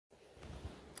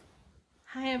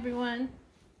Hi everyone,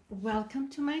 welcome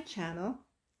to my channel.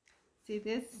 See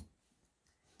this?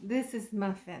 This is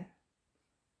Muffin.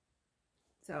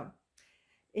 So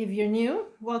if you're new,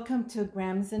 welcome to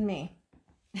Grams and Me.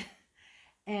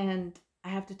 And I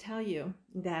have to tell you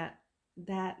that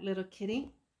that little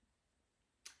kitty,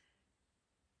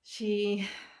 she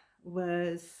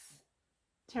was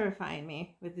terrifying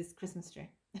me with this Christmas tree.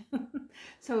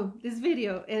 So this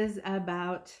video is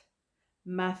about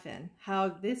Muffin, how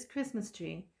this Christmas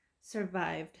tree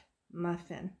survived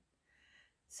Muffin.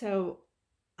 So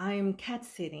I'm cat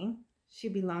sitting. She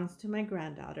belongs to my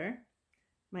granddaughter.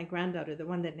 My granddaughter, the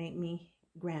one that named me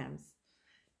Grams.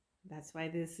 That's why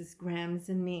this is Grams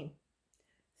and Me.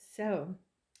 So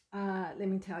let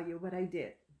me tell you what I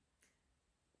did.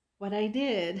 What I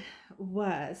did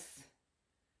was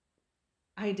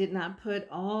I did not put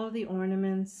all the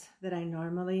ornaments that I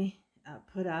normally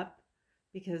put up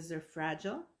because they're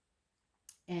fragile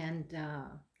and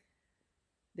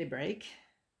they break.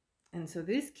 And so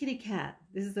this kitty cat,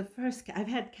 this is the first cat. I've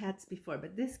had cats before,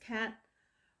 but this cat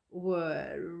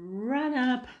would run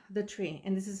up the tree.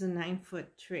 And this is a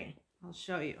 9-foot tree. I'll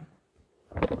show you.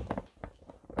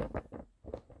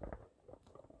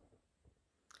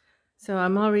 So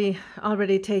I'm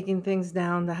already taking things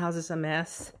down. The house is a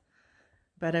mess.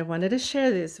 But I wanted to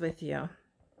share this with you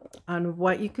on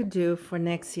what you could do for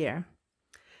next year.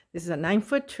 This is a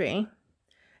 9-foot tree.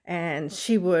 And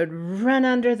she would run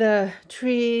under the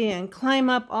tree and climb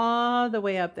up all the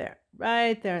way up there,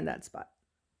 right there in that spot.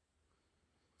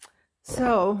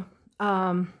 So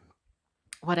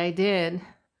what I did,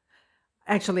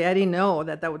 actually, I didn't know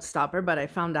that that would stop her, but I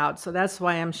found out. So that's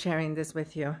why I'm sharing this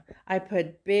with you. I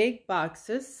put big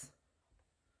boxes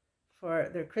for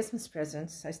their Christmas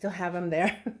presents. I still have them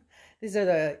there. These are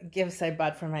the gifts I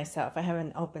bought for myself. I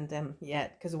haven't opened them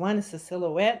yet because one is a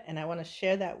silhouette and I want to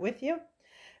share that with you.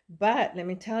 But let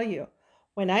me tell you,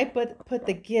 when I put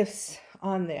the gifts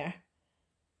on there,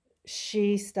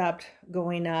 she stopped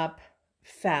going up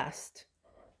fast.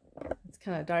 It's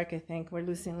kind of dark, I think. We're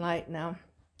losing light now.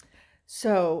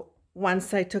 So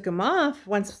once I took them off,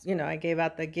 once, I gave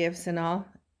out the gifts and all,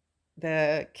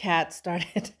 the cat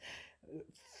started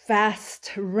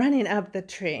fast running up the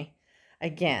tree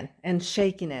again and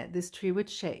shaking it. This tree would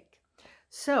shake.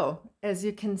 So as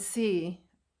you can see,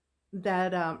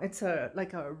 that it's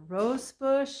like a rose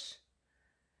bush.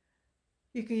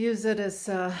 You could use it as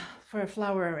for a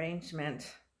flower arrangement.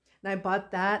 And I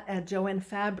bought that at Joann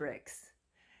Fabrics.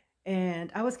 And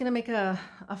I was gonna make a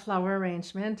flower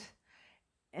arrangement.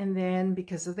 And then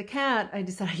because of the cat, I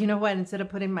decided, you know what, instead of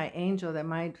putting my angel that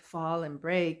might fall and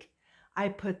break, I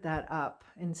put that up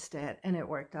instead, and it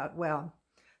worked out well.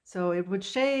 So it would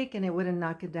shake and it wouldn't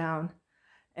knock it down.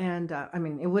 And I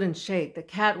mean, it wouldn't shake, the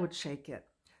cat would shake it.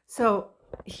 So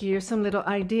here's some little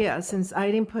ideas. Since I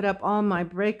didn't put up all my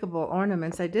breakable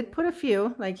ornaments, I did put a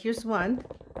few, like here's one.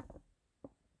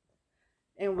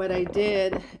 And what I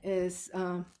did is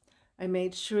I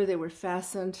made sure they were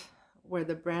fastened where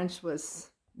the branch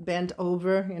was bent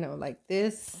over, like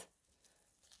this.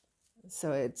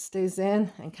 So it stays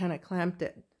in and kind of clamped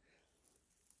it.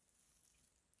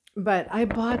 But I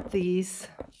bought these,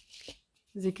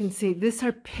 as you can see, these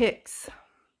are picks.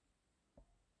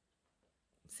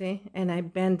 See, and I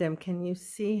bend them. Can you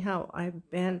see how I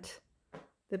bent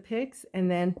the picks?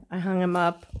 And then I hung them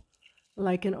up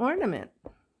like an ornament.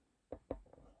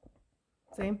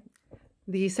 See,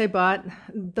 these I bought,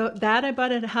 that I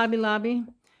bought at Hobby Lobby,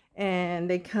 and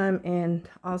they come in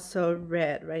also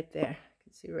red right there. You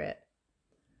can see red.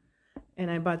 And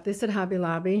I bought this at Hobby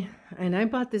Lobby, and I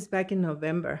bought this back in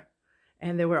November,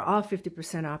 and they were all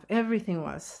 50% off. Everything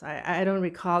was. I don't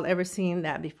recall ever seeing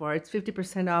that before. It's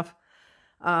 50% off.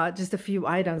 Just a few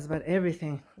items, but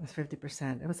everything was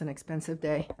 50%. It was an expensive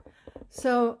day.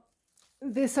 So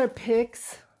these are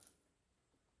picks.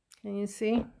 Can you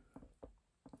see?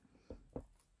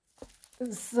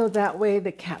 So that way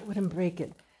the cat wouldn't break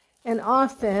it. And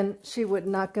often she would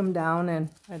knock them down and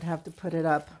I'd have to put it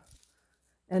up.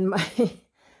 And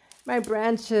my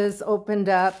branches opened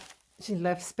up. She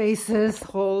left spaces,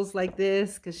 holes like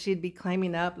this, because she'd be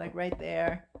climbing up like right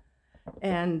there.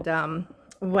 And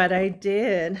what I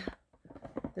did,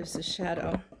 there's a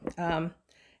shadow.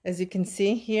 As you can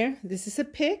see here, this is a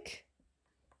pick.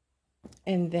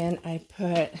 And then I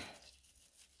put,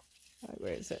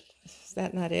 where is it? Is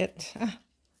that not it?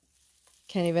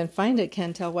 Can't even find it,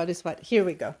 can't tell what is what. Here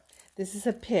we go. This is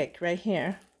a pick right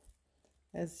here,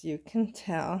 as you can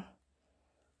tell.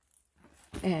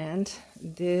 And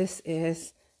this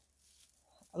is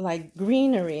like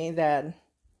greenery that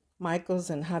Michael's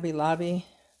and Hobby Lobby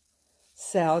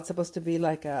sell. It's supposed to be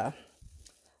like a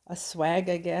a swag,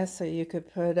 I guess, so you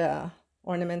could put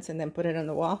ornaments and then put it on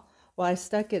the wall. Well, I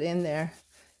stuck it in there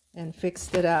and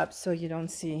fixed it up so you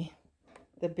don't see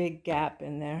the big gap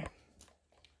in there.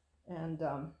 And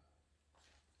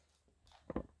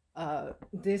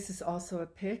this is also a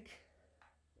pick.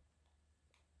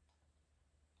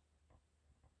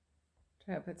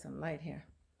 Try to put some light here.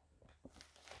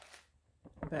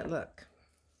 But look.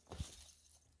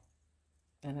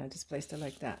 And I just placed it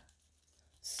like that.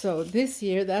 So this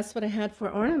year, that's what I had for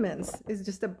ornaments. It's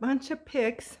just a bunch of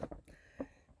picks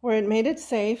where it made it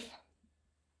safe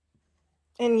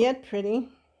and yet pretty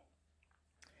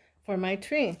for my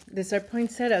tree. These are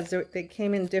poinsettias. They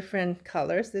came in different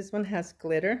colors. This one has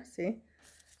glitter, see?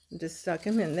 I just stuck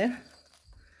them in there.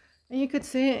 And you could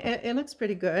see it looks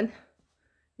pretty good,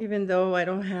 even though I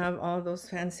don't have all those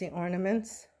fancy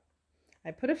ornaments. I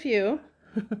put a few.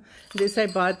 This I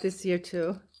bought this year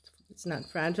too. It's not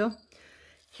fragile.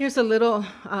 Here's a little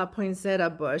poinsettia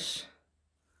bush,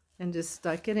 and just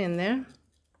stuck it in there.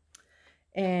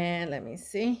 And let me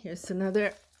see, here's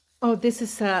another. Oh, this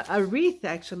is a wreath,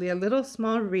 actually, a little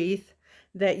small wreath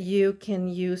that you can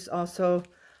use also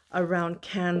around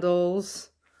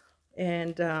candles.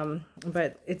 And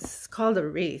but it's called a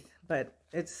wreath, but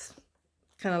it's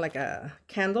kind of like a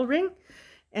candle ring.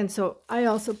 And so I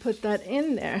also put that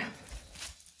in there.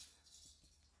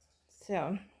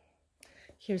 So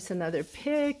here's another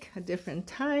pick, a different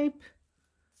type.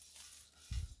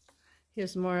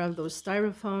 Here's more of those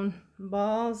styrofoam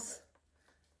balls.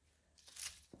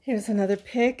 Here's another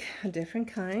pick, a different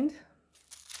kind.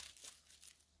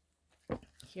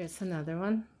 Here's another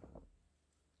one.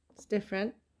 It's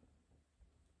different.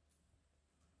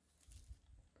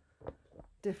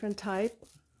 Different type.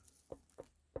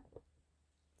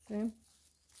 See?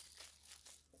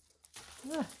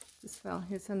 Ah, this fell.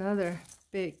 Here's another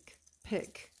big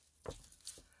pick.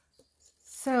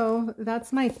 So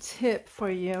that's my tip for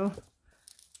you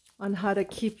on how to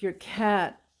keep your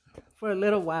cat for a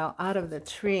little while out of the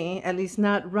tree, at least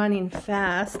not running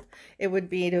fast. It would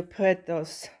be to put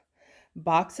those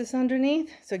boxes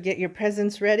underneath. So get your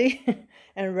presents ready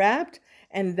and wrapped.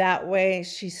 And that way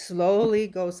she slowly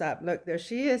goes up. Look, there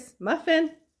she is.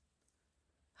 Muffin.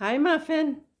 Hi,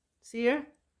 Muffin. See her?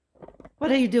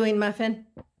 What are you doing, Muffin?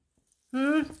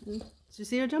 Did you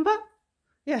see her jump up?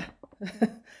 Yeah.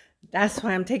 That's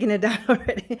why I'm taking it down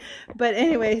already. But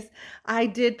anyways, I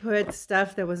did put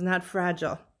stuff that was not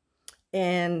fragile.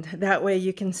 And that way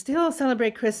you can still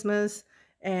celebrate Christmas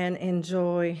and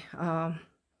enjoy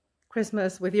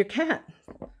Christmas with your cat.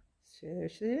 There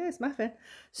she is, Muffin.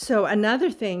 So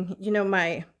another thing, you know,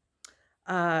 my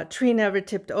tree never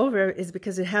tipped over is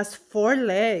because it has 4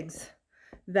 legs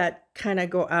that kind of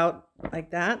go out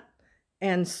like that.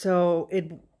 And so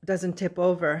it doesn't tip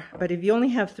over. But if you only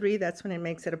have 3, that's when it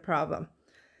makes it a problem.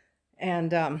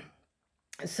 And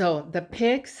so the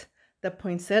picks, the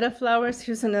poinsettia flowers,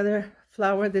 here's another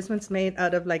flower. This one's made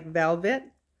out of like velvet.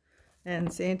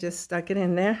 And see, just stuck it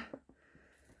in there.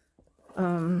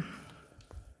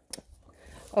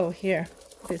 Oh, here,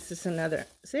 this is another.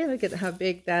 See, look at how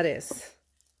big that is.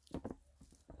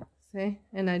 See,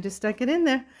 and I just stuck it in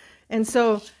there. And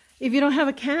so if you don't have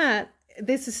a cat,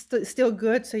 this is still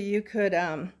good. So you could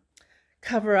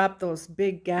cover up those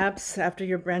big gaps after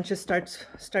your branches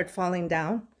start falling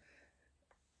down.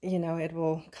 You know, it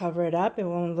will cover it up. It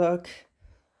won't look,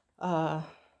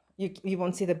 you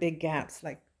won't see the big gaps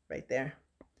like right there.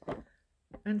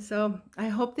 And so I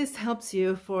hope this helps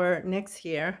you for next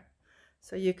year,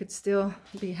 so you could still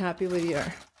be happy with your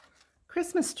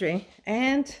Christmas tree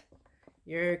and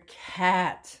your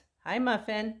cat. Hi,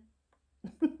 Muffin.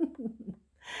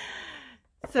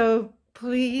 So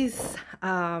please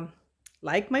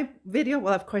like my video.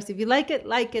 Well, of course, if you like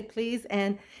it, please.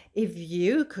 And if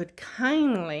you could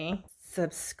kindly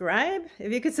subscribe,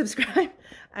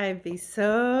 I'd be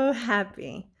so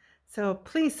happy. So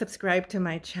please subscribe to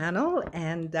my channel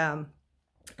and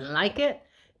like it.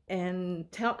 And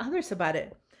tell others about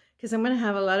it, because I'm going to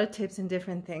have a lot of tips and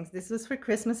different things. This was for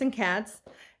Christmas and cats,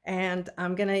 and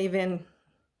I'm going to even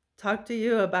talk to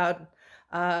you about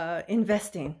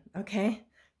investing, okay?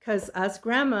 Because as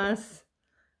grandmas,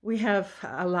 we have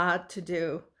a lot to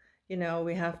do. You know,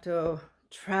 we have to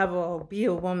travel, be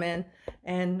a woman,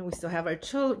 and we still have our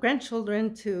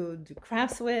grandchildren to do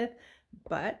crafts with,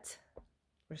 but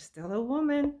we're still a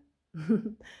woman.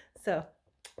 So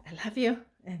I love you,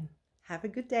 and have a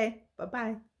good day.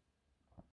 Bye-bye.